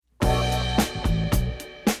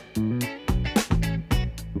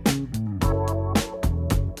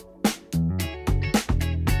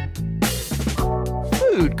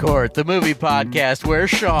Court, the movie podcast where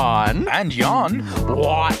Sean And Jan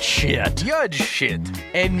watch shit. judge shit.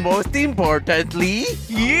 And most importantly,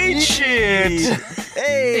 Eat shit.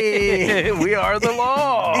 hey, We are the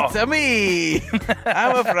law. it's a me.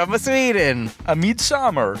 I'm from Sweden. A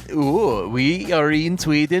midsummer. Ooh, we are in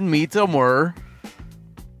Sweden, midsummer.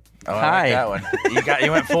 Oh, I Hi. like that one.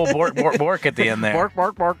 You went full bork at the end there. Bork,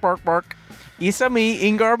 bork, bork, bork, bork. It's a me,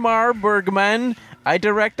 Ingemar Bergman. I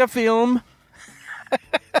direct a film.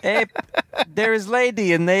 There is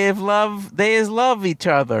lady and they love each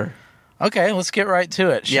other. Okay, let's get right to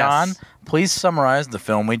it. Yes. Sean, please summarize the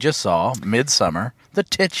film we just saw, Midsummer, the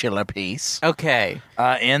titular piece, Okay.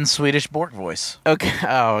 in Swedish Bork voice. Okay.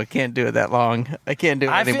 Oh, I can't do it that long. I can't do it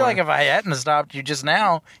I anymore. feel like if I hadn't stopped you just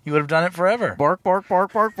now, you would have done it forever. Bork, bork,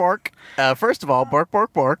 bork, bork, bork. First of all, bork,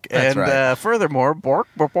 bork, bork. That's and right. Furthermore, bork,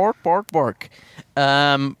 bork, bork, bork, bork.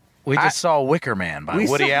 We just saw Wicker Man by we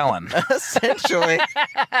Woody saw- Allen. Essentially.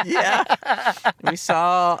 Yeah. We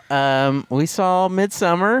saw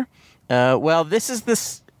Midsummer. Well, this is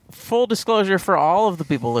this full disclosure for all of the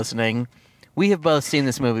people listening. We have both seen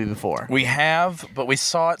this movie before. We have, but we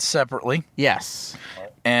saw it separately. Yes.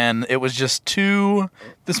 And it was just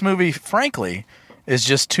this movie, frankly, is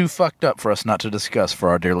just too fucked up for us not to discuss for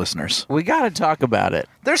our dear listeners. We got to talk about it.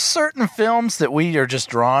 There's certain films that we are just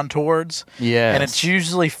drawn towards. Yes. And it's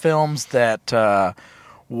usually films that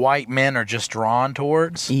white men are just drawn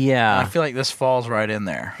towards. Yeah. And I feel like this falls right in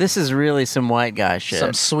there. This is really some white guy shit.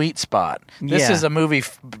 Some sweet spot. This Yeah. is a movie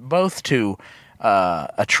both to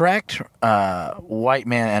attract white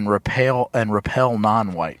men and repel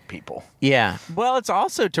non-white people. Yeah. Well, it's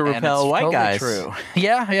also to And repel it's white totally guys. True.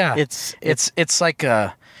 Yeah. It's It's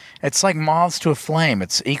like moths to a flame.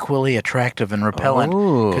 It's equally attractive and repellent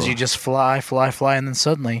Ooh. because you just fly, and then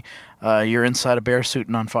suddenly you're inside a bear suit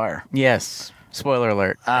and on fire. yes. Spoiler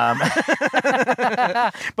alert.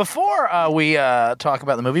 Before we talk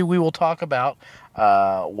about the movie, we will talk about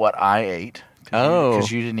what I ate. Oh.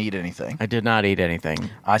 Because you didn't eat anything. I did not eat anything.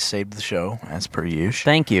 I saved the show, as per usual,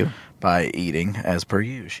 Thank you. by eating, as per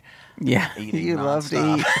usual. Yeah. Eating You love to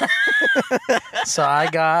nonstop. eat. So I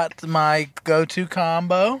got my go-to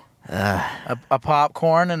combo. A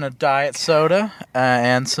popcorn and a diet soda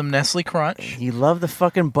and some Nestle Crunch. You love the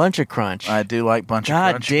fucking bunch of crunch. I do like Bunch of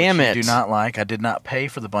God Crunch. damn which it. You do not like. I did not pay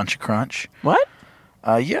for the Bunch of Crunch. What?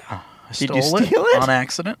 Yeah. I Did stole you steal it? on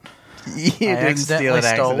accident. You didn't steal it accidentally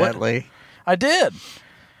stole it. accidentally. I did.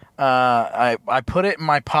 I put it in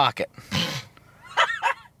my pocket.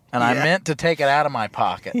 And I Yeah. meant to take it out of my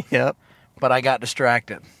pocket, Yep. but I got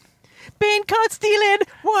distracted. Been caught stealing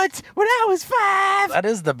once when I was 5. That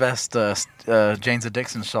is the best Jane's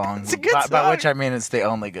Addiction song. It's a good by song. which I mean it's the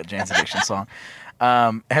only good Jane's Addiction song.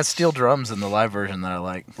 It has steel drums in the live version that I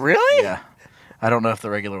like. Really? Yeah. I don't know if the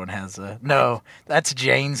regular one has no, that's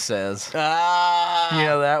Jane Says. Ah. You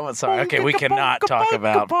know that one? Sorry. Okay, we cannot talk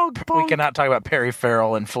about Perry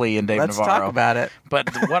Farrell and Flea and Dave Let's Navarro. talk about it. But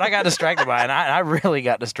what I got distracted by, and I really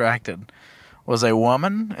got distracted, was a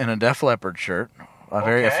woman in a Def Leppard shirt,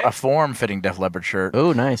 a form-fitting Def Leppard shirt.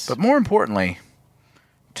 Oh, nice. But more importantly,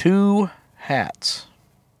 2 hats.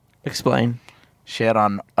 Explain. She had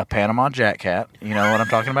on a Panama Jack hat. You know what I'm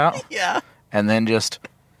talking about? Yeah. And then just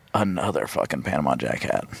another fucking Panama Jack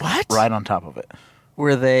hat. What? Right on top of it.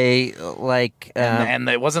 Were they like And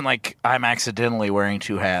it wasn't like I'm accidentally wearing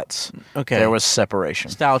 2 hats. okay. There was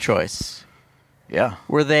separation. style choice? Yeah.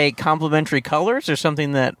 Were they complementary colors or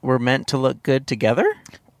something that were meant to look good together?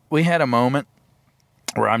 We had a moment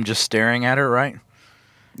where I'm just staring at her, right?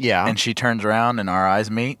 Yeah. And she turns around and our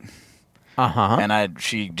eyes meet. Uh-huh. And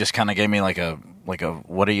she just kind of gave me like a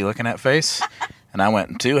what are you looking at face? And I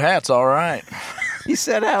went, 2 hats, all right. You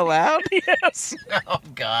said out loud? Yes. Oh,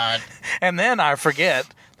 God. And then I forget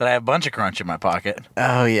that I have a bunch of crunch in my pocket.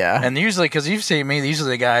 Oh, yeah. And usually, because you've seen me, usually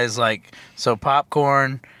the guy is like, so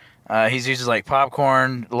popcorn, he's usually like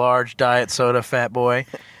popcorn, large diet soda, fat boy.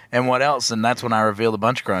 And what else? And that's when I reveal the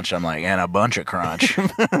bunch of crunch. I'm like, and a bunch of crunch.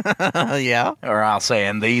 Yeah. Or I'll say,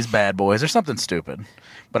 and these bad boys, or something stupid.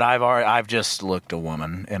 But I've just looked a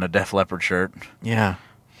woman in a Def Leppard shirt. Yeah.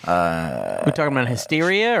 We're talking about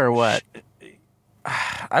hysteria or what?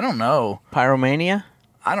 I don't know. Pyromania?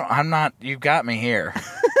 I'm not, you've got me here.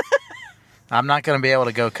 I'm not going to be able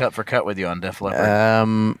to go cut for cut with you on Def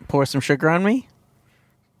Leppard. Pour some sugar on me?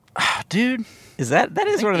 Dude. Is that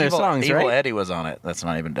is one of their songs, Evil right? Eddie was on it. That's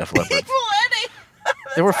not even Def Leppard. Eddie.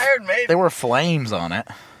 There were flames on it.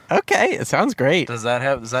 Okay, it sounds great. Is that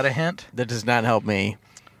a hint? That does not help me,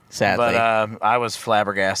 sadly. But I was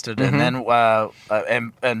flabbergasted, and then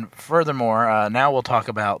and furthermore, now we'll talk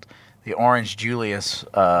about the Orange Julius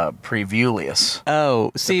previewlius.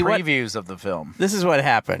 Oh, The see what? previews of the film. This is what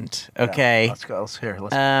happened. Okay. Let's go.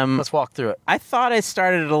 Let's Um, walk through it. I thought I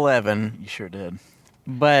started at 11, You sure did.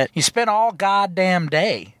 but You spent all goddamn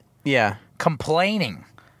day yeah, complaining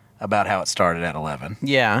about how it started at 11.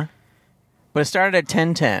 yeah. But it started at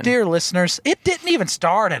 10:10. Dear listeners, it didn't even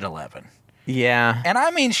start at 11. Yeah. And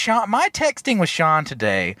I mean, Sean, my texting with Sean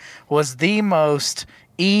today was the most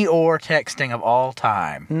Eeyore texting of all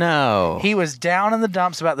time. No. He was down in the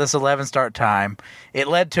dumps about this 11 start time. It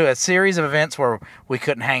led to a series of events where we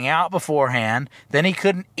couldn't hang out beforehand. Then he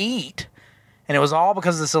couldn't eat. And it was all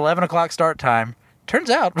because of this 11 o'clock start time. Turns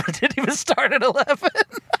out it didn't even start at 11.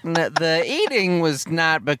 The eating was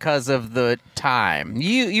not because of the time.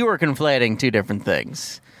 You were conflating two different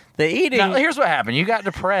things. The eating. Now, here's what happened. You got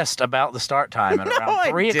depressed about the start time at around I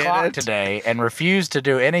 3 o'clock didn't. today and refused to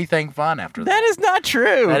do anything fun after that. That is not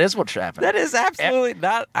true. That is what happened. That is absolutely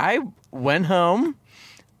not. I went home.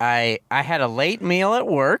 I had a late meal at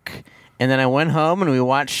work, and then I went home and we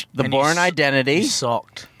watched The And Bourne you Identity.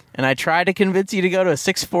 sulked. And I tried to convince you to go to a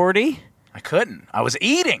 6:40. I couldn't. I was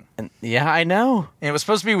eating. And yeah, I know. And it was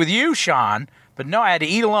supposed to be with you, Sean, but no, I had to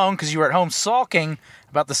eat alone because you were at home sulking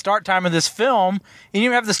about the start time of this film, and you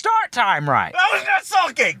didn't have the start time right. I was not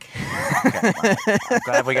sulking. I'm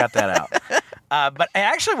glad we got that out. But it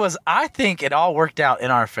actually was, I think it all worked out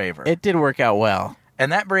in our favor. It did work out well.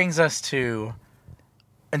 And that brings us to,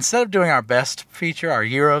 instead of doing our best feature, our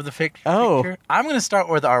hero of the feature, I'm going to start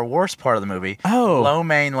with our worst part of the movie. Oh. Low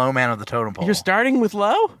man of the totem pole. You're starting with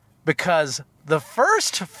low? Because the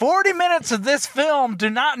first 40 minutes of this film do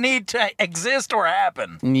not need to exist or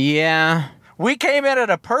happen. Yeah. We came in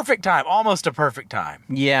at a perfect time, almost a perfect time.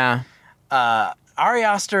 Yeah. Ari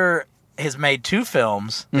Aster has made 2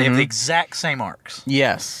 films. They have the exact same arcs.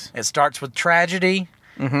 Yes. It starts with tragedy,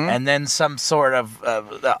 and then some sort of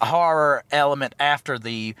horror element after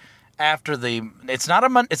the. It's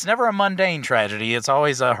never a mundane tragedy. It's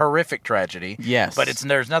always a horrific tragedy. Yes. But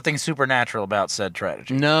there's nothing supernatural about said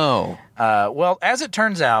tragedy. No. Well, as it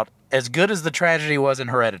turns out, as good as the tragedy was in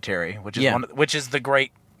Hereditary, which is the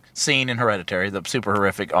great scene in Hereditary, the super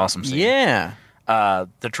horrific, awesome scene. Yeah.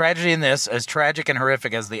 The tragedy in this, as tragic and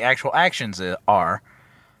horrific as the actual actions are,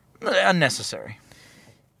 unnecessary.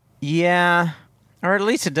 Yeah. Or at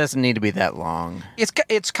least it doesn't need to be that long.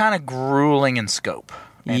 It's kind of grueling in scope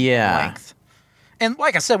and length. And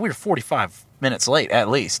like I said, we were 45 minutes late at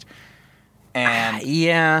least. And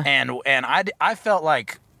Yeah. and I felt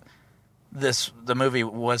like the movie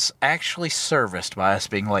was actually serviced by us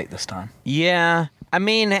being late this time. Yeah. I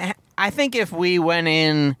mean, I think if we went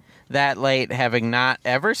in that late having not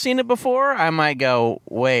ever seen it before, I might go,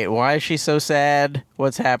 wait, why is she so sad?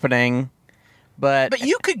 What's happening? But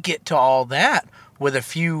you could get to all that with a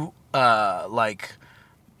few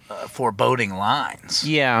foreboding lines.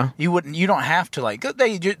 yeah. You don't have to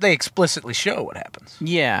they explicitly show what happens.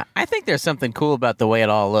 Yeah. I think there's something cool about the way it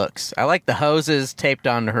all looks. I like the hoses taped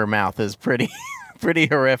onto her mouth is pretty pretty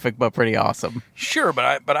horrific but pretty awesome. Sure, but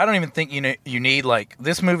I don't even think you need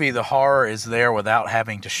this movie. The horror is there without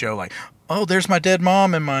having to show oh, there's my dead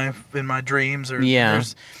mom in my dreams, or Yeah.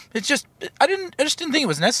 It's just I just didn't think it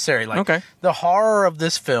was necessary. Okay. The horror of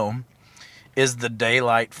this film is the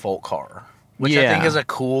daylight folk horror, which I Yeah. think is a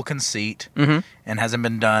cool conceit and hasn't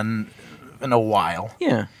been done in a while.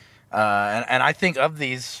 Yeah. And I think of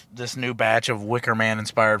this new batch of Wicker Man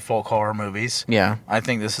inspired folk horror movies, Yeah. I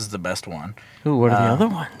think this is the best one. Ooh, what are the other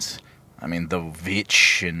ones? I mean, The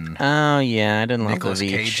Witch and Oh, yeah. I didn't like Nicolas the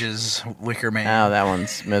Beach. Cage's Wicker Man. Oh, that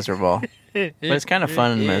one's miserable. But it's kind of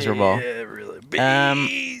fun and miserable. Yeah, really.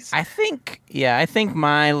 I think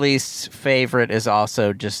my least favorite is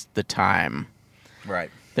also just the time. Right.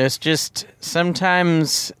 There's just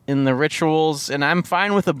sometimes in the rituals, and I'm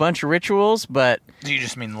fine with a bunch of rituals, but Do you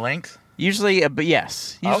just mean length? usually, but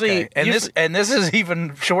yes, usually, Okay. And usually- this is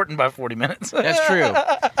even shortened by 40 minutes. that's true.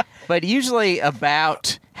 But usually,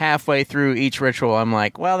 about halfway through each ritual, I'm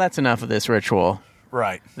like, well, that's enough of this ritual.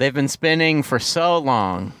 Right. They've been spinning for so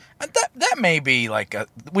long. That may be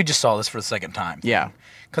we just saw this for the second time. Yeah.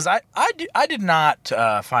 Because I did not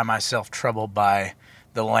find myself troubled by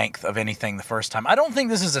the length of anything the first time. I don't think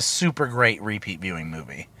this is a super great repeat viewing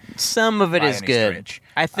movie. Some of it By is any good. stretch.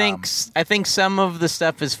 I think some of the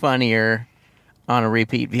stuff is funnier on a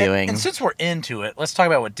repeat viewing. And since we're into it, let's talk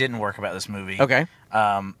about what didn't work about this movie. Okay.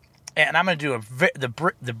 And I'm going to do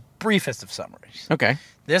the briefest of summaries. Okay.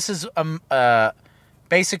 This is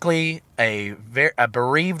basically a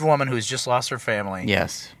bereaved woman who's just lost her family.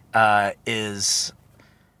 Yes.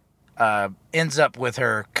 Ends up with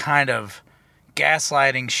her kind of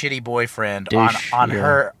gaslighting shitty boyfriend Douche, on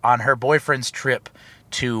yeah. her boyfriend's trip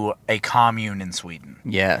to a commune in Sweden.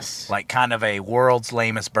 Yes. Like kind of a world's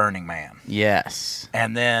lamest Burning Man. Yes.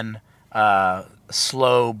 And then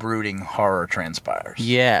slow brooding horror transpires.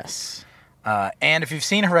 Yes. And if you've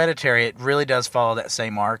seen Hereditary, it really does follow that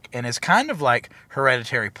same arc, and it's kind of like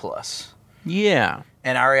Hereditary Plus. Yeah.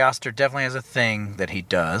 And Ari Aster definitely has a thing that he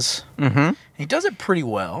does. Mm-hmm. He does it pretty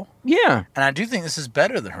well. Yeah. And I do think this is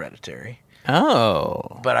better than Hereditary.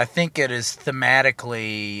 Oh. But I think it is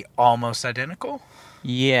thematically almost identical.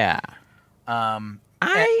 Yeah. Go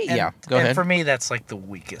ahead. And for me, that's like the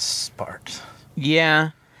weakest part. Yeah.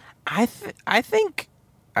 I think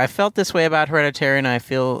I felt this way about Hereditary, and I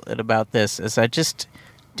feel it about this, is I just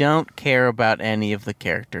don't care about any of the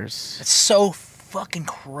characters. It's so fucking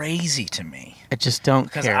crazy to me. I just don't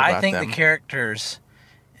Because care about I think them. the characters...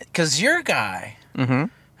 Because you're a guy Mm-hmm.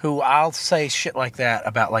 who I'll say shit like that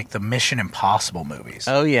about like the Mission Impossible movies.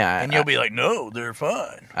 Oh, yeah. And you'll be like, no, they're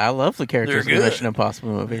fine. I love the characters in They're the good. Mission Impossible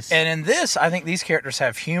movies. And in this, I think these characters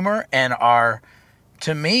have humor and are,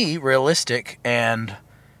 to me, realistic and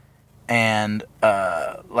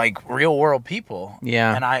like real world people.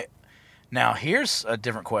 Yeah. And now here's a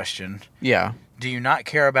different question. Yeah. Do you not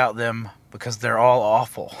care about them because they're all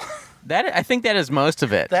awful? I think that is most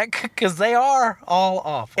of it. Because they are all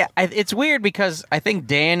awful. Yeah, it's weird because I think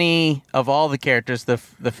Danny, of all the characters, the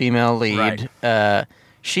female lead,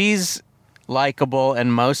 she's likable,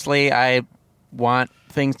 and mostly I want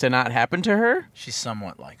things to not happen to her. She's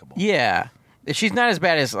somewhat likable. Yeah. She's not as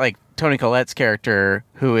bad as, like, Toni Collette's character,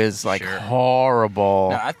 who is, like, Sure. horrible.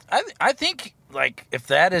 No, I think, like, if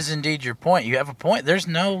that is indeed your point, you have a point. There's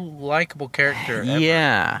no likable character ever.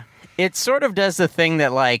 Yeah. It sort of does the thing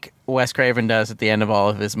that, like, Wes Craven does at the end of all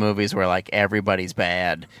of his movies where, like, everybody's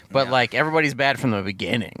bad. But, Yeah. like, everybody's bad from the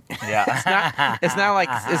beginning. Yeah. It's not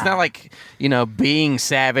like, you know, being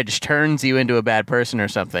savage turns you into a bad person or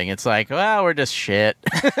something. It's like, well, we're just shit.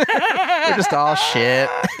 We're just all shit.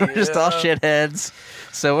 We're just all shitheads.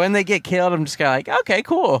 So when they get killed, I'm just kind of like, okay,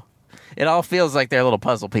 cool. It all feels like they're little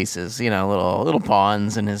puzzle pieces, you know, little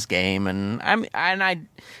pawns in his game, and I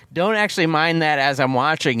don't actually mind that as I'm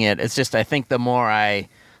watching it. It's just I think the more I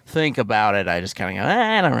think about it, I just kind of go,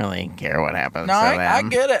 I don't really care what happens. No, to I them.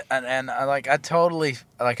 get it, and I totally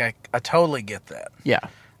get that. Yeah.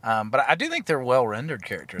 But I do think they're well rendered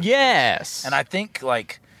characters. Yes. And I think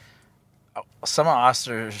like some of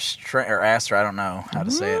Aster's Aster, I don't know how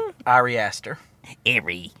to say it. Ari Aster.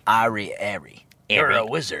 Ari. You're a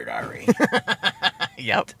wizard, Ari.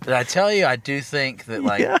 Yep. Did I tell you? I do think that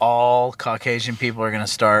like Yeah. all Caucasian people are going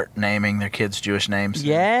to start naming their kids Jewish names.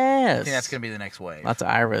 Yes. I think that's going to be the next wave. Lots of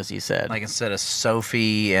Iras, you said. Like instead of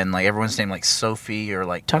Sophie and like everyone's named like Sophie or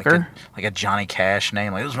like Tucker? like a Johnny Cash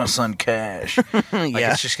name. Like this is my son Cash. Like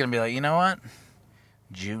yeah. it's just going to be like, you know what?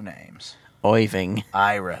 Jew names. Oiving.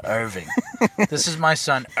 Ira, Irving. This is my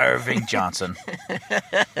son, Irving Johnson.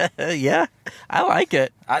 Yeah. I like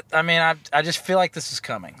it. I mean, I just feel like this is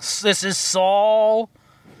coming. This is Saul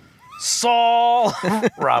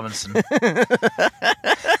Robinson.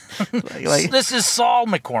 Like, This is Saul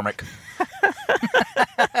McCormick.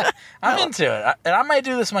 I'm into it. And I might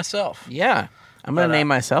do this myself. yeah. I'm going to name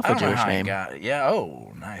myself I a don't know Jewish how you name. got it. Yeah,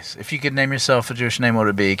 oh, nice. If you could name yourself a Jewish name, what would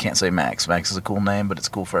it be? You can't say Max. Max is a cool name, but it's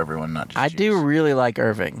cool for everyone, not just I Jews. do really like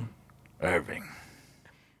Irving. Irving.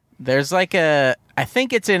 There's like I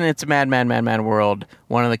think it's in It's a Mad world.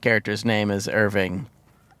 One of the characters' name is Irving.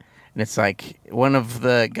 And it's like one of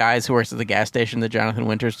the guys who works at the gas station that Jonathan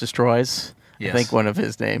Winters destroys. Yes. I think one of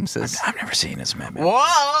his names is. I've never seen this, man.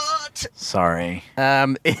 What? Sorry.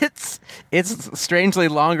 It's strangely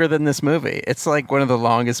longer than this movie. It's like one of the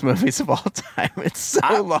longest movies of all time. It's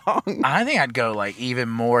so long. I think I'd go like even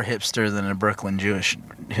more hipster than a Brooklyn Jewish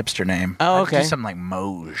hipster name. Oh, I'd do okay. something like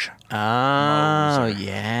Moj. Oh, Moser.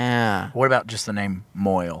 yeah. What about just the name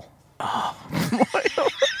Moyle? Not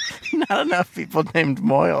enough people named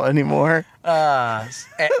Moyle anymore.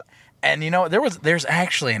 And you know, there's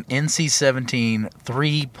actually an NC-17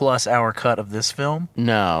 3+ hour cut of this film,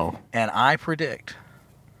 No. and I predict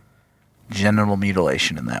genital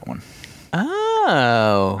mutilation in that one.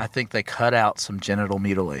 Oh. I think they cut out some genital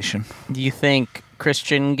mutilation. Do you think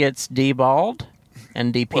Christian gets deballed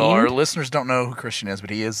and Well, our depeened? listeners don't know who Christian is, but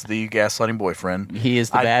he is the gaslighting boyfriend. He is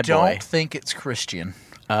the bad I boy. don't think it's Christian.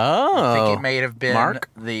 Oh. I think it may have been Mark?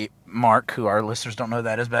 the Mark, who our listeners don't know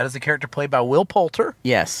that as bad, is the character played by Will Poulter,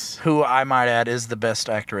 Yes. who I might add is the best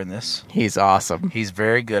actor in this. He's awesome. He's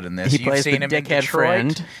very good in this. He You've plays seen the him in dickhead Detroit.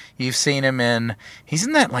 friend. You've seen him in. He's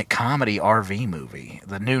in that like comedy RV movie,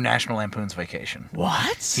 the new National Lampoon's Vacation.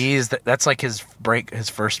 What? That's like his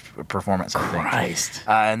first performance, I think. Christ.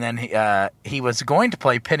 And then he was going to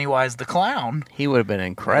play Pennywise the Clown. He would have been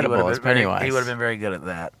incredible as Pennywise. He would have been very good at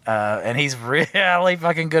that. And he's really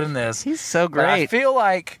fucking good in this. He's so But I great. feel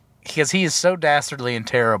like because he is so dastardly and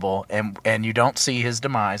terrible, and you don't see his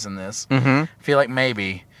demise in this. Mm-hmm. I feel like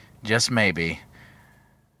maybe, just maybe,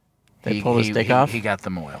 They pulled his dick off? He got the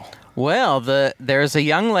moil. Well, there's a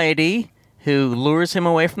young lady who lures him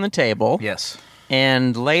away from the table. Yes.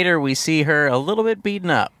 And later we see her a little bit beaten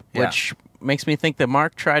up, Yeah. which makes me think that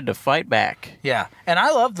Mark tried to fight back. Yeah, and I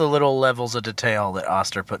love the little levels of detail that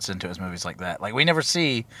Oster puts into his movies like that. Like, we never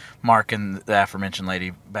see Mark and the aforementioned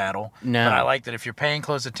lady battle. No. But I like that if you're paying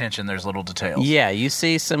close attention, there's little details. Yeah, you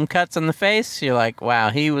see some cuts on the face, you're like, wow,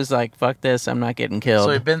 he was like, fuck this, I'm not getting killed.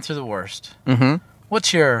 So we've been through the worst. Mm-hmm.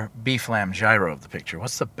 What's your B-flam gyro of the picture?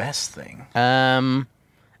 What's the best thing?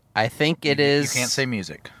 I think it is... You can't say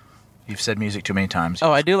music. You've said music too many times.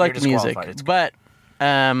 Oh, I do like You're the music. disqualified. It's But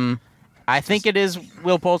I think it is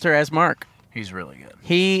Will Poulter as Mark. He's really good.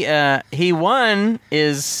 He won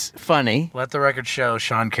is funny. Let the record show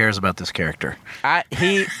Sean cares about this character.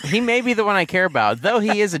 He may be the one I care about, though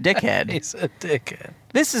he is a dickhead. He's a dickhead.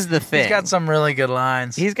 This is the thing. He's got some really good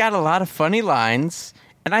lines. He's got a lot of funny lines,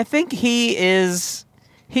 and I think he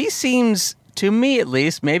seems, to me at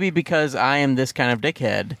least, maybe because I am this kind of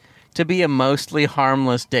dickhead, to be a mostly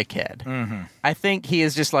harmless dickhead. Mm-hmm. I think he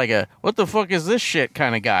is just like a, what the fuck is this shit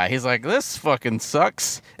kind of guy. He's like, this fucking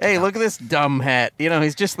sucks. Hey, look at this dumb hat. You know,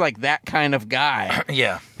 he's just like that kind of guy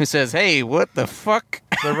Yeah. who says, hey, what the fuck?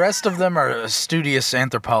 The rest of them are studious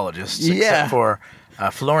anthropologists, Yeah. except for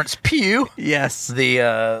Florence Pugh, Yes. not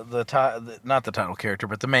the title character,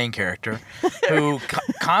 but the main character, who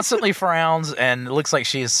constantly frowns and looks like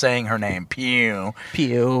she is saying her name, Pugh.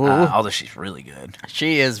 Pew. Although she's really good.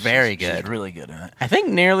 She is very good. She's really good in it. I think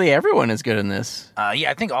nearly everyone is good in this. Yeah,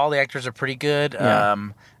 I think all the actors are pretty good. Yeah.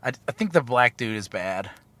 I think the black dude is bad.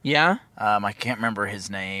 Yeah? I can't remember his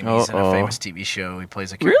name. He's in a Uh-oh. famous TV show. He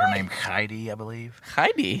plays a character Really? named Heidi, I believe.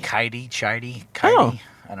 Heidi. Chidi. Oh.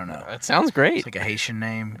 I don't know. That sounds great. It's like a Haitian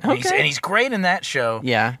name. Okay. And he's great in that show.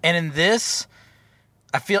 Yeah. And in this,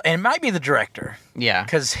 I feel, and it might be the director, Yeah.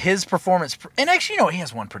 because his performance, and actually, he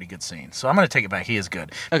has one pretty good scene. So I'm going to take it back. He is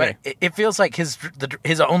good. Okay. But it feels like his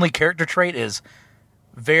only character trait is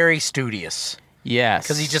very studious. Yes.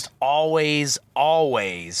 Because he's just always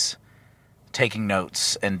taking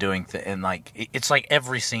notes and doing and like it's like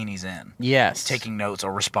every scene he's in, Yes. taking notes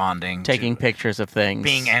or responding, Taking to pictures of things.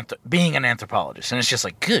 being an anthropologist, and it's just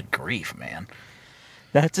like, good grief, man.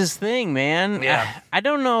 That's his thing, man. Yeah. I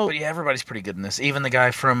don't know. But yeah, everybody's pretty good in this. Even the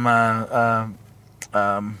guy from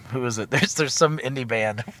who is it? There's some indie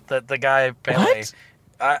band. The guy Pele. What?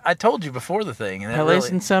 I told you before the thing. And it Pele's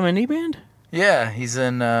really, in some indie band? yeah, he's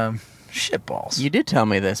in Shitballs. You did tell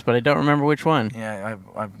me this, but I don't remember which one. Yeah,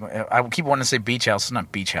 I keep wanting to say Beach House. It's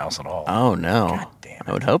not Beach House at all. Oh, no. God damn it.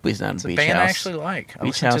 I would hope he's not It's in a Beach band House. I actually like. I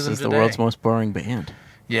Beach listened to House them is the today. world's most boring band.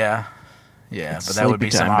 Yeah. It's But that would be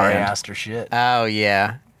Sleepy some Time Ari band. Aster shit. Oh,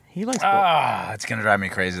 yeah. He likes It's gonna drive me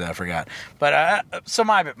crazy that I forgot. But so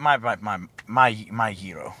my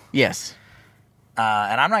hero, Yes.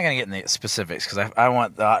 and I'm not gonna get into the specifics because I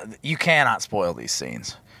want you cannot spoil these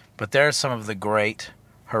scenes, but there's some of the great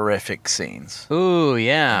horrific scenes Ooh, in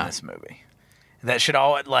yeah. this movie that should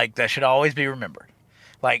always be remembered.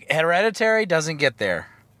 Like Hereditary doesn't get there.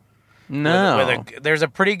 No. There's a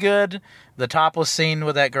pretty good. The topless scene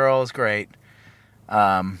with that girl is great.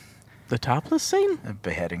 The topless scene? A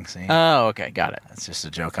beheading scene. Oh, okay. Got it. That's just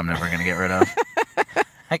a joke I'm never going to get rid of.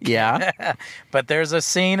 Yeah. But there's a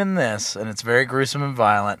scene in this, and it's very gruesome and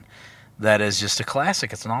violent, that is just a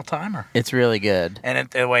classic. It's an all-timer. It's really good. And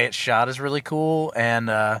the way it's shot is really cool. And,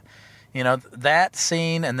 that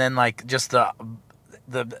scene, and then, like, just the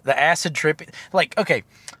acid trip. Like, okay,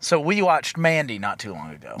 so we watched Mandy not too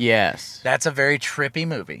long ago. Yes. That's a very trippy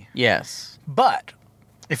movie. Yes. But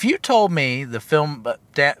if you told me the film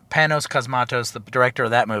Panos Cosmatos, the director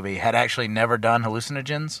of that movie, had actually never done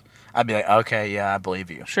hallucinogens, I'd be like, okay, yeah, I believe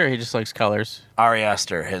you. Sure, he just likes colors. Ari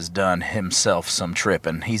Aster has done himself some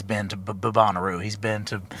tripping. He's been to Bonnaroo. He's been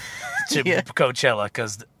to Yeah. Coachella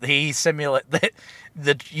because he simulate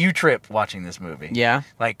you trip watching this movie. Yeah.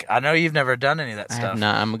 Like, I know you've never done any of that I stuff. have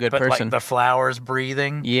not. I'm a good but person. like the flowers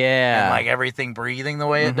breathing. Yeah. And like everything breathing the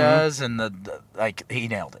way it does, and the like, he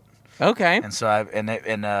nailed it. Okay. And so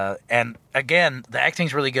and again, the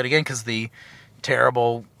acting's really good again because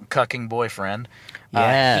terrible cucking boyfriend.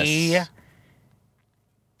 Yes.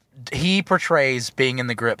 He portrays being in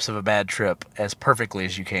the grips of a bad trip as perfectly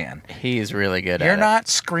as you can. He's really good at it. You're not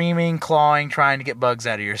screaming, clawing, trying to get bugs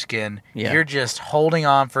out of your skin. Yeah. You're just holding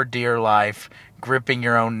on for dear life, gripping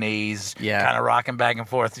your own knees, Yeah. kind of rocking back and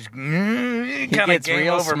forth. He gets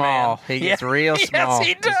real small. Man. He gets real small. Yes,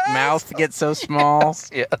 he does. His mouth gets so small,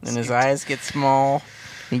 Yes, and his eyes get small.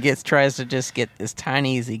 He tries to just get as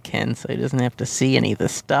tiny as he can, so he doesn't have to see any of the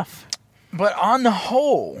stuff. But on the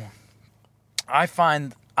whole,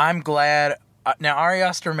 I'm glad. Now, Ari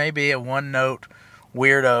Aster may be a one-note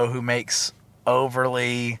weirdo who makes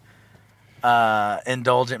overly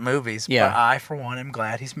indulgent movies, Yeah. but I, for one, am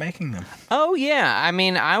glad he's making them. Oh yeah, I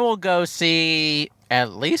mean, I will go see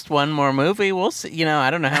at least one more movie. We'll see. You know, I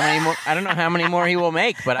don't know how many more. I don't know how many more he will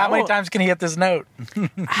make, but How many times can he hit this note?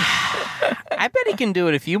 I bet he can do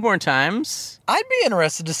it a few more times. I'd be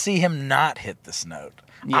interested to see him not hit this note.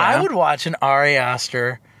 Yeah. I would watch an Ari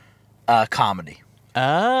Aster comedy Oh,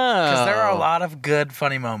 because there are a lot of good,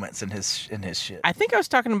 funny moments in his shit. I think I was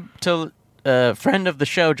talking to a friend of the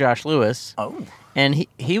show, Josh Lewis, Oh, and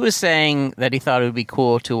he was saying that he thought it would be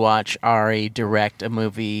cool to watch Ari direct a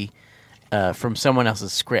movie from someone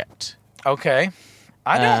else's script. okay.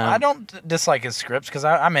 I don't dislike his scripts because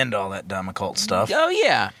I'm into all that dumb occult stuff. Oh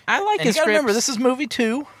yeah, I like And his you gotta scripts. remember, this is movie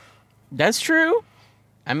 2. That's true.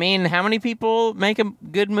 I mean, how many people make a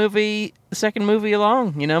good movie, the second movie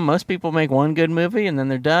along? You know, most people make one good movie and then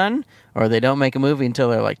they're done, or they don't make a movie until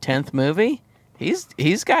their 10th movie.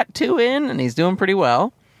 He's got 2 in and he's doing pretty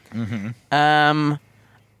well. Mm-hmm.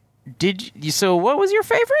 So what was your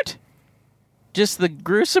favorite? Just the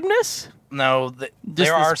gruesomeness? No, Just there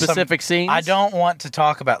the are specific scenes? I don't want to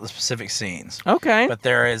talk about the specific scenes, Okay. but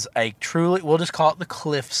there is a truly, we'll just call it the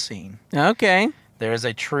cliff scene. Okay. There is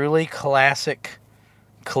a truly classic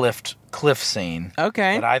cliff scene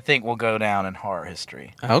Okay. that I think will go down in horror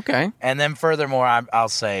history. Okay. And then furthermore, I'll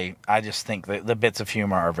say I just think that the bits of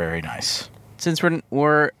humor are very nice. Since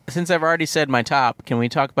since I've already said my top, can we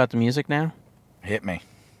talk about the music now? Hit me.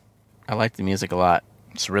 I like the music a lot.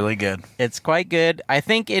 It's really good. It's quite good. I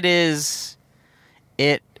think it is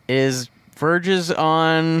verges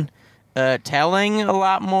on telling a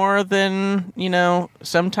lot more than,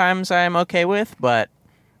 sometimes I'm okay with, but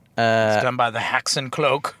It's done by the Haxon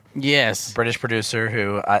Cloak, yes. British producer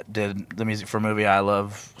who did the music for a movie I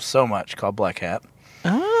love so much called Black Hat.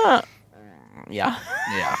 Yeah.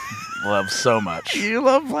 Yeah, love so much. You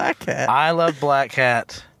love Black Cat. I love Black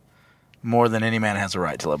Hat more than any man has a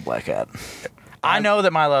right to love Black Hat. I know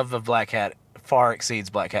that my love of Black Hat far exceeds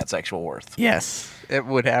Black Hat's sexual worth. Yes, it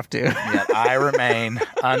would have to. Yet I remain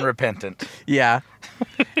unrepentant. Yeah.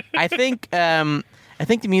 I think the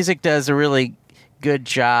music does a really good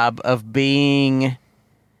job of being,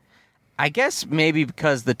 I guess maybe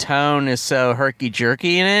because the tone is so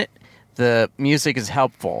herky-jerky in it, the music is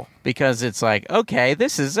helpful because it's like, okay,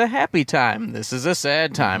 this is a happy time. This is a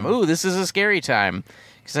sad time. Ooh, this is a scary time.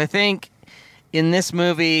 Because I think in this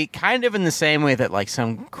movie, kind of in the same way that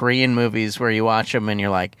some Korean movies where you watch them and you're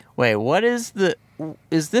like, wait, is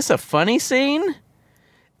this a funny scene?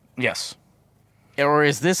 Yes. Or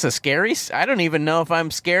is this a scary? I don't even know if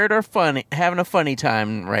I'm scared or funny, having a funny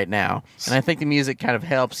time right now. And I think the music kind of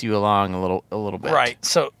helps you along a little bit. Right.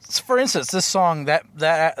 So for instance, this song,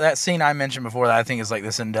 that scene I mentioned before that I think is like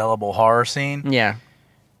this indelible horror scene. Yeah.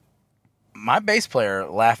 My bass player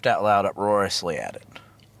laughed out loud uproariously at it.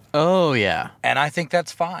 Oh, yeah. And I think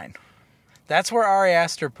that's fine. That's where Ari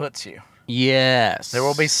Aster puts you. Yes. There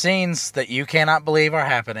will be scenes that you cannot believe are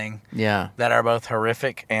happening Yeah. that are both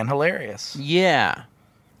horrific and hilarious. Yeah.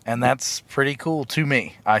 And that's pretty cool to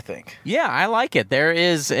me, I think. Yeah, I like it. There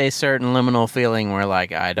is a certain liminal feeling where,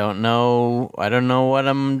 I don't know what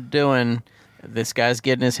I'm doing. This guy's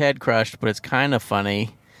getting his head crushed, but it's kind of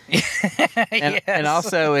funny. And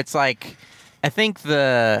also, it's I think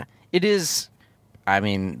it is, I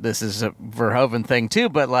mean, this is a Verhoeven thing too,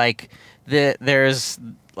 but there's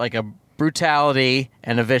a brutality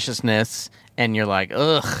and a viciousness, and you're like,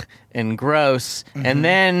 ugh, and gross. Mm-hmm. And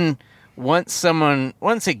then once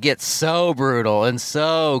it gets so brutal and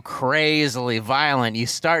so crazily violent, you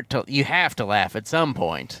have to laugh at some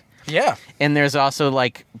point. Yeah. And there's also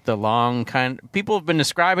the long people have been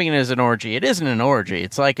describing it as an orgy. It isn't an orgy.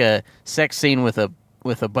 It's like a sex scene with a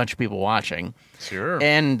bunch of people watching. Sure.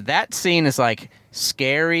 And that scene is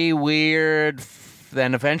scary, weird.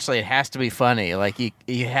 Then eventually it has to be funny.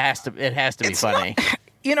 It has to be funny.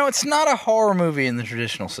 It's not a horror movie in the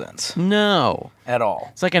traditional sense. No. At all.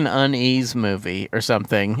 It's like an unease movie or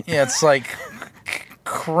something. Yeah, it's like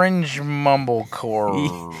cringe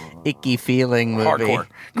mumblecore. icky feeling movie. Hardcore.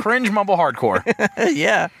 Cringe mumble hardcore.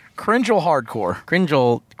 Yeah. Cringel hardcore.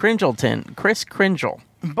 Cringleton. Chris Kringle.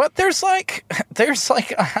 But there's like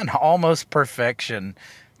an almost perfection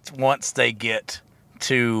once they get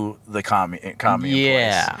to the commune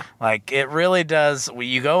Yeah. place. Like, it really does.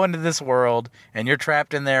 You go into this world and you're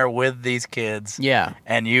trapped in there with these kids. Yeah.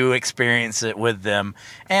 And you experience it with them.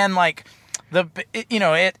 And like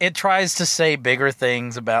it tries to say bigger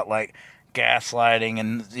things about like gaslighting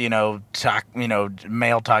and male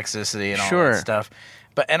toxicity and all Sure. that stuff.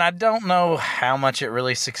 And I don't know how much it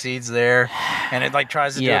really succeeds there. And it like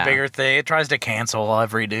tries to do Yeah. a bigger thing. It tries to cancel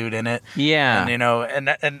every dude in it. Yeah. And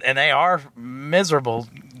and they are miserable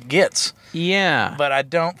gits. Yeah. But I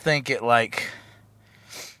don't think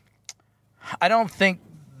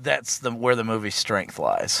that's where the movie's strength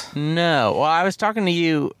lies. No. Well, I was talking to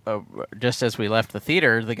you just as we left the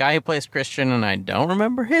theater. The guy who plays Christian, and I don't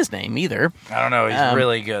remember his name either. I don't know. He's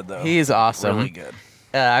really good though. He's awesome. Really good.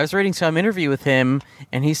 I was reading some interview with him,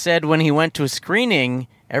 and he said when he went to a screening,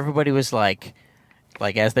 everybody was like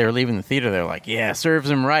as they were leaving the theater, they're like, "Yeah, serves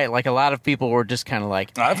him right." Like a lot of people were just kind of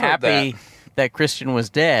like I've heard happy that Christian was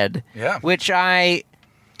dead. Yeah. Which I,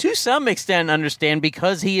 to some extent, understand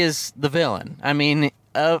because he is the villain. I mean,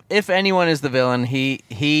 if anyone is the villain,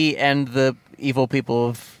 he and the evil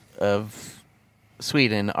people of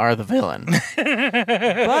Sweden are the villain.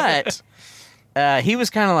 But he was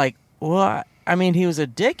kind of like, well, I mean, he was a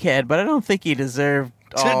dickhead, but I don't think he deserved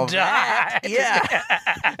all die. that. Yeah.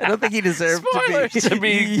 I don't think he deserved Spoilers to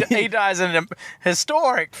be. he dies in a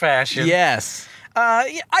historic fashion. Yes.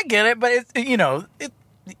 Yeah, I get it, but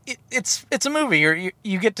it's a movie.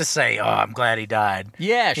 You get to say, "Oh, I'm glad he died."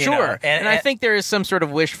 Yeah, You sure. know, and I think there is some sort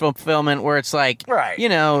of wish fulfillment where it's like, Right.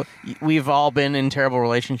 We've all been in terrible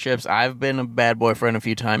relationships. I've been a bad boyfriend a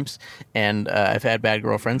few times, and I've had bad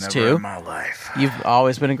girlfriends Never too. in my life. You've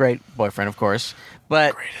always been a great boyfriend, of course.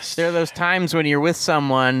 But Greatest. there are those times when you're with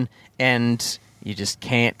someone and you just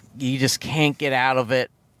can't get out of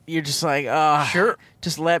it. You're just like, oh, Sure.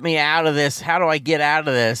 just let me out of this. How do I get out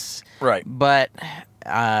of this? Right. But,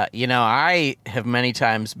 I have many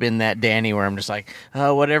times been that Danny where I'm just like,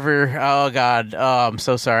 oh, whatever. Oh, God. Oh, I'm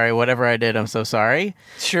so sorry. Whatever I did, I'm so sorry.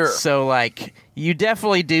 Sure. So, like, you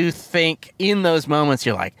definitely do think in those moments,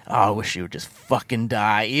 you're like, oh, I wish you would just fucking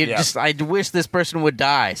die. I wish this person would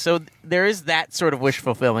die. So there is that sort of wish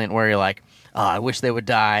fulfillment where you're like, oh, I wish they would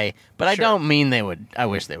die. But I Sure. don't mean I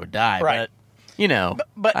wish they would die. Right.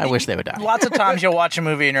 But I wish they would die. Lots of times you'll watch a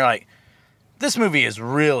movie and you're like, this movie is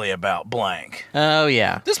really about blank. Oh,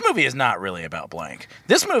 yeah. This movie is not really about blank.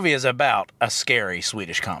 This movie is about a scary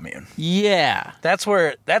Swedish commune. Yeah. That's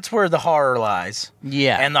where the horror lies.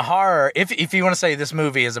 Yeah. And the horror, if you want to say this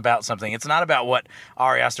movie is about something, it's not about what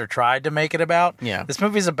Ari Aster tried to make it about. Yeah. This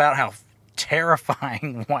movie is about how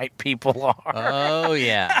terrifying white people are. Oh,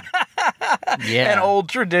 yeah. Yeah. And old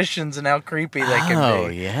traditions and how creepy they can be. Oh,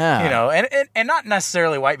 yeah. And not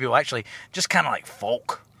necessarily white people, actually, just kind of like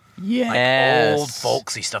folk. Yes. Like old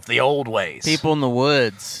folksy stuff, the old ways. People in the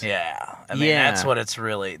woods. Yeah. I mean, Yeah. that's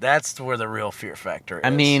where the real fear factor is. I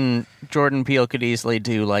mean, Jordan Peele could easily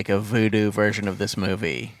do like a voodoo version of this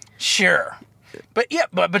movie. Sure. But yeah,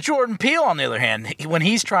 but Jordan Peele, on the other hand, when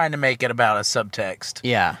he's trying to make it about a subtext,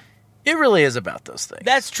 Yeah. it really is about those things.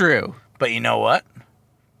 That's true. But you know what?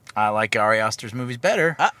 I like Ari Aster's movies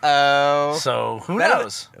better. Uh-oh. So who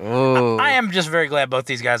knows? Ooh. I am just very glad both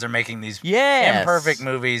these guys are making these Yes. imperfect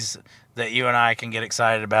movies that you and I can get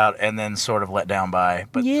excited about and then sort of let down by,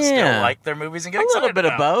 but Yeah. still like their movies and get A excited little bit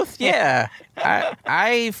of about. both, yeah.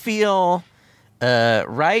 I feel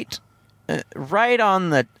right on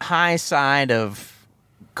the high side of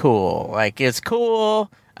cool. Like, it's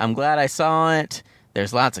cool. I'm glad I saw it.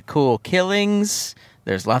 There's lots of cool killings.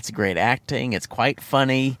 There's lots of great acting. It's quite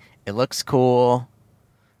funny. It looks cool.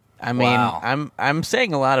 I mean, Wow. I'm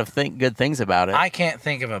saying a lot of good things about it. I can't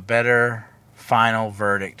think of a better final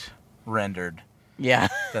verdict rendered yeah.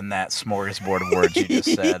 than that smorgasbord of words you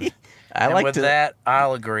just said. I And like with to. that,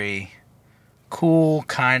 I'll agree. Cool,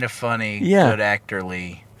 kind of funny, Yeah. good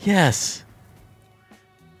actorly. Yes.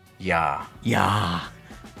 Yeah. Yeah.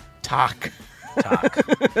 Talk. Talk.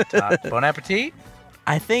 Bon appetit?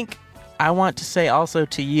 I think I want to say also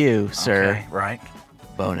to you, sir, Okay, right.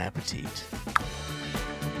 bon appetit.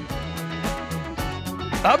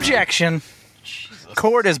 Objection.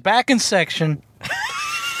 Court is back in section.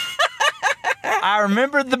 I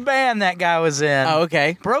remembered the band that guy was in. Oh,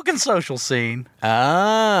 okay. Broken Social Scene.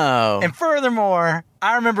 Oh. And furthermore,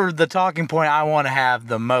 I remember the talking point I want to have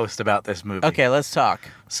the most about this movie. Okay, let's talk.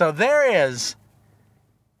 So there is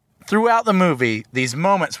throughout the movie, these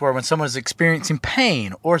moments where when someone's experiencing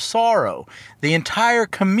pain or sorrow, the entire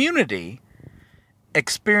community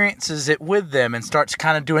experiences it with them and starts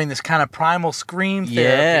kind of doing this kind of primal scream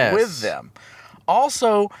therapy with them.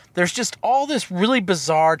 Also, there's just all this really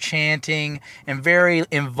bizarre chanting and very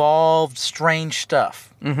involved, strange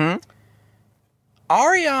stuff. Mm-hmm.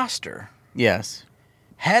 Ari Aster Yes.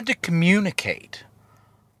 had to communicate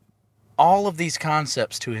all of these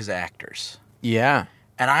concepts to his actors. Yeah.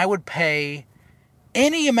 And I would pay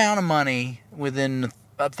any amount of money within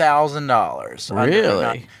 $1,000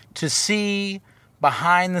 Really? to see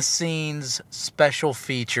behind the scenes special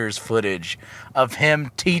features footage of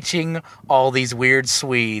him teaching all these weird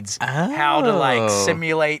Swedes how to like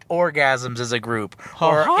simulate orgasms as a group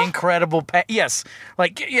or incredible yes,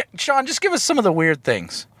 like Sean, just give us some of the weird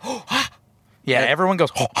things. Yeah, everyone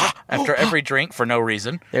goes after every drink for no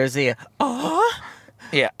reason. There's the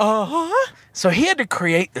Yeah. So he had to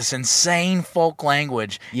create this insane folk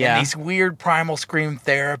language and these weird primal scream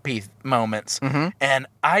therapy moments. Mm-hmm. And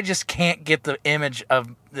I just can't get the image of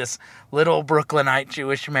this little Brooklynite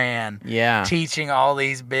Jewish man teaching all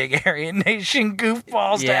these big Aryan Nation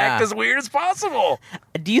goofballs to act as weird as possible.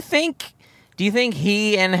 Do you think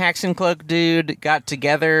he and Haxon Cloak Dude got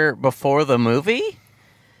together before the movie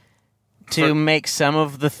to make some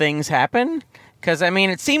of the things happen? Because, I mean,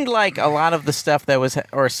 it seemed like a lot of the stuff that was,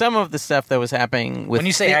 or some of the stuff that was happening with... When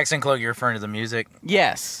you say Haxon Cloak, you're referring to the music?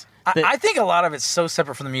 Yes. I think a lot of it's so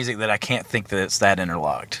separate from the music that I can't think that it's that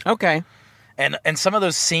interlocked. Okay. And some of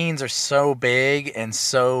those scenes are so big and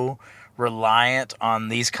so reliant on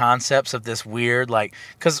these concepts of this weird, like...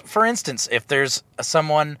 Because, for instance, if there's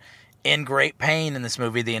someone in great pain in this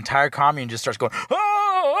movie, the entire commune just starts going...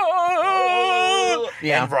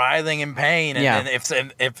 and writhing in pain. And if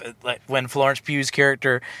like, when Florence Pugh's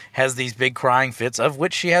character has these big crying fits, of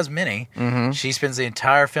which she has many, she spends the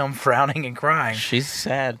entire film frowning and crying. She's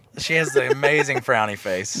sad. She has the amazing frowny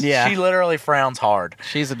face. Yeah. She literally frowns hard.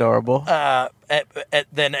 She's adorable. Then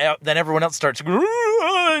everyone else starts he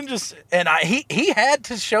had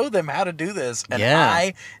to show them how to do this, and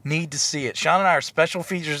I need to see it. Sean and I are special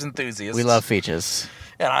features enthusiasts. We love features.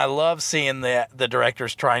 And I love seeing the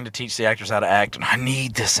directors trying to teach the actors how to act, and I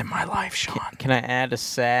need this in my life, Sean. Can I add a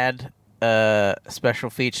sad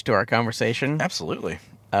special feature to our conversation? Absolutely.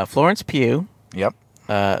 Florence Pugh. Yep.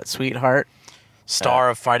 Sweetheart.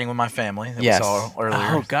 Star of Fighting With My Family that we saw earlier.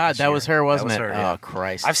 Oh, God, that was her, wasn't it? Her, yeah. Oh,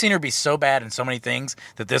 Christ. I've seen her be so bad in so many things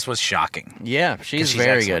that this was shocking. Yeah, she's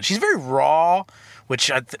very excellent. good. She's very raw,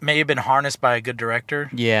 which may have been harnessed by a good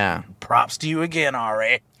director. Yeah. Props to you again,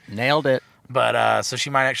 Ari. Nailed it. But, so she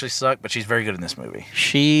might actually suck, but she's very good in this movie.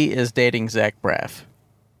 She is dating Zach Braff.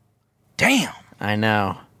 Damn. I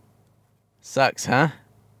know. Sucks, huh?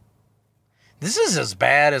 This is as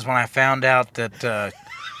bad as when I found out that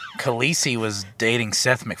Khaleesi was dating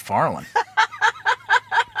Seth MacFarlane.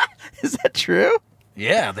 Is that true?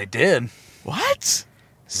 Yeah, they did. What?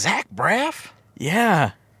 Zach Braff?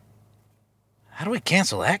 Yeah. How do we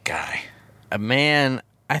cancel that guy? Man,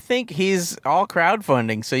 I think he's all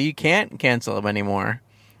crowdfunding, so you can't cancel him anymore.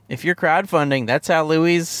 If you're crowdfunding, that's how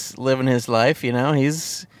Louis is living his life, you know?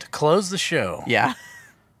 He's... To close the show,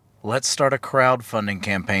 let's start a crowdfunding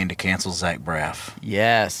campaign to cancel Zach Braff.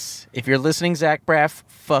 Yes. If you're listening, Zach Braff,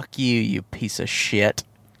 fuck you piece of shit.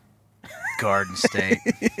 Garden State.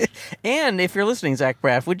 And if you're listening, Zach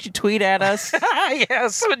Braff, would you tweet at us?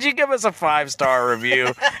 Yes. Would you give us a 5-star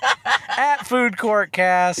review at Food Court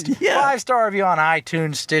Cast? 5-star review on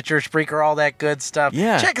iTunes, Stitcher, Spreaker, all that good stuff.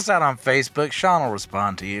 Yeah. Check us out on Facebook. Sean will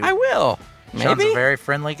respond to you. I will. Maybe? Sean's a very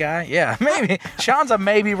friendly guy. Yeah, maybe. Sean's a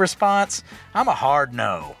maybe response. I'm a hard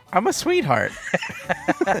no. I'm a sweetheart.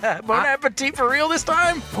 Bon appetit for real this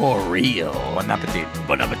time? For real. Bon appetit.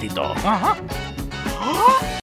 Bon appetito. Uh-huh.